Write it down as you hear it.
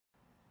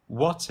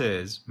What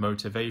is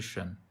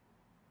motivation?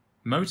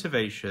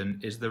 Motivation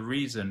is the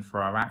reason for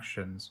our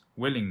actions,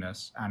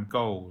 willingness, and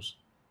goals.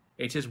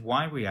 It is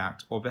why we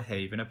act or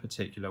behave in a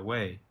particular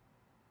way.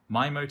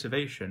 My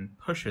motivation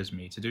pushes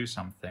me to do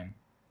something.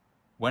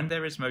 When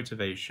there is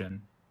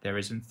motivation, there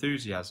is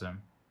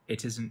enthusiasm.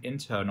 It is an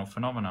internal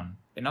phenomenon.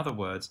 In other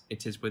words,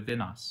 it is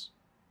within us.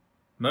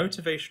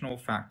 Motivational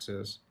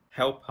factors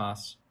help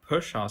us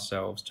push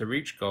ourselves to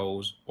reach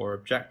goals or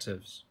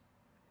objectives.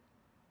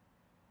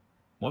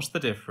 What's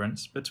the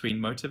difference between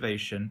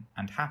motivation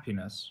and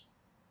happiness?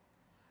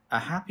 A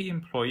happy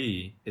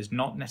employee is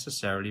not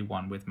necessarily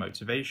one with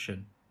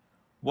motivation.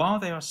 While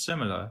they are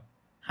similar,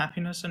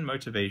 happiness and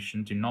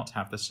motivation do not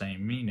have the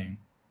same meaning.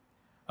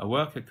 A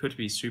worker could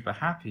be super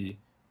happy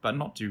but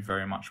not do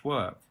very much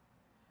work.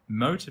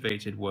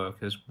 Motivated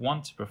workers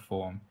want to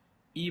perform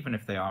even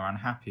if they are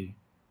unhappy.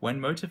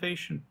 When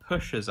motivation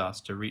pushes us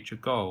to reach a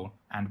goal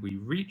and we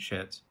reach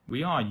it,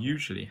 we are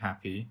usually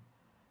happy.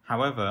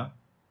 However,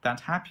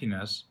 that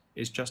happiness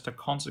is just a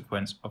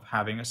consequence of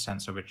having a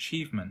sense of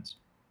achievement.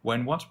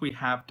 When what we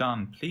have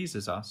done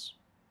pleases us,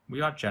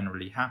 we are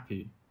generally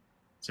happy.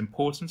 It's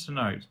important to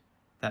note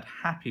that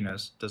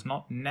happiness does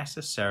not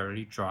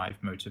necessarily drive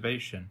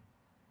motivation.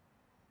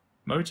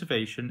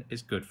 Motivation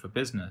is good for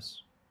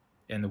business.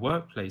 In the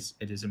workplace,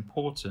 it is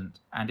important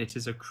and it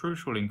is a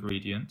crucial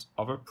ingredient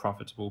of a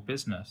profitable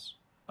business.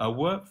 A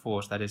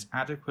workforce that is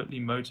adequately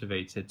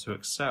motivated to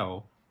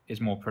excel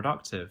is more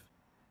productive.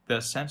 Their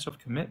sense of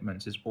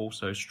commitment is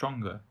also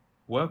stronger.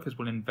 Workers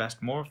will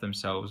invest more of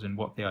themselves in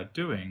what they are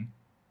doing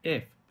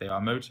if they are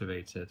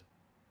motivated.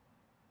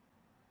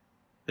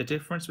 The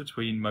difference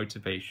between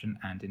motivation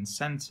and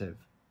incentive.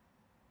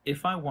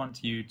 If I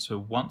want you to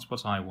want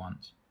what I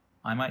want,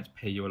 I might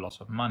pay you a lot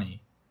of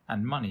money,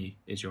 and money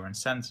is your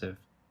incentive.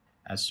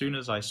 As soon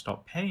as I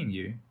stop paying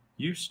you,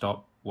 you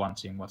stop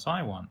wanting what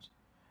I want.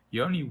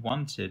 You only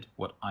wanted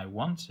what I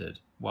wanted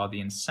while the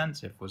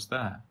incentive was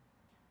there.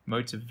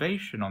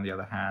 Motivation, on the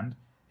other hand,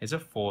 is a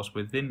force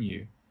within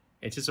you.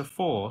 It is a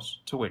force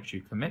to which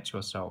you commit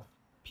yourself.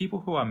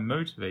 People who are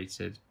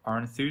motivated are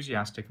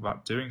enthusiastic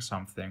about doing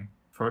something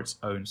for its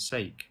own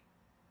sake.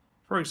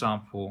 For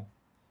example,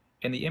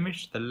 in the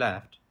image to the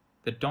left,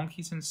 the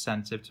donkey's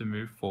incentive to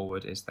move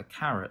forward is the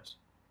carrot.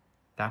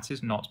 That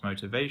is not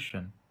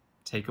motivation.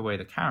 Take away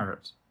the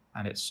carrot,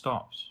 and it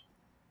stops.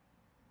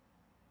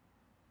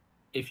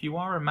 If you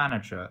are a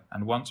manager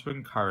and want to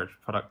encourage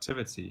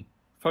productivity,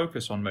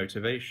 focus on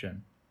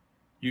motivation.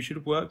 You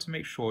should work to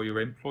make sure your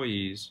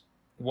employees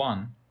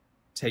 1.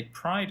 Take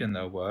pride in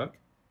their work,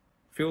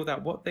 feel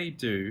that what they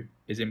do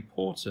is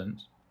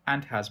important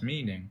and has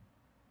meaning.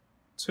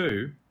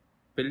 2.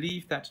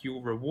 Believe that you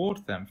will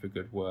reward them for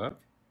good work.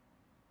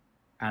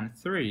 And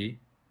 3.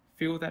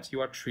 Feel that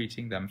you are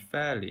treating them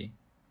fairly.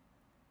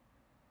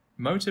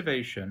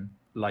 Motivation,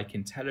 like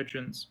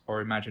intelligence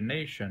or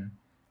imagination,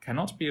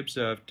 cannot be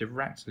observed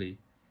directly.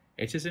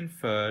 It is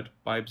inferred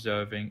by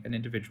observing an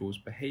individual's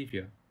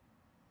behavior.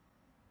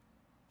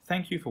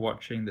 Thank you for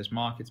watching this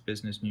Markets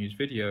Business News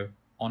video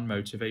on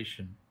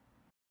motivation.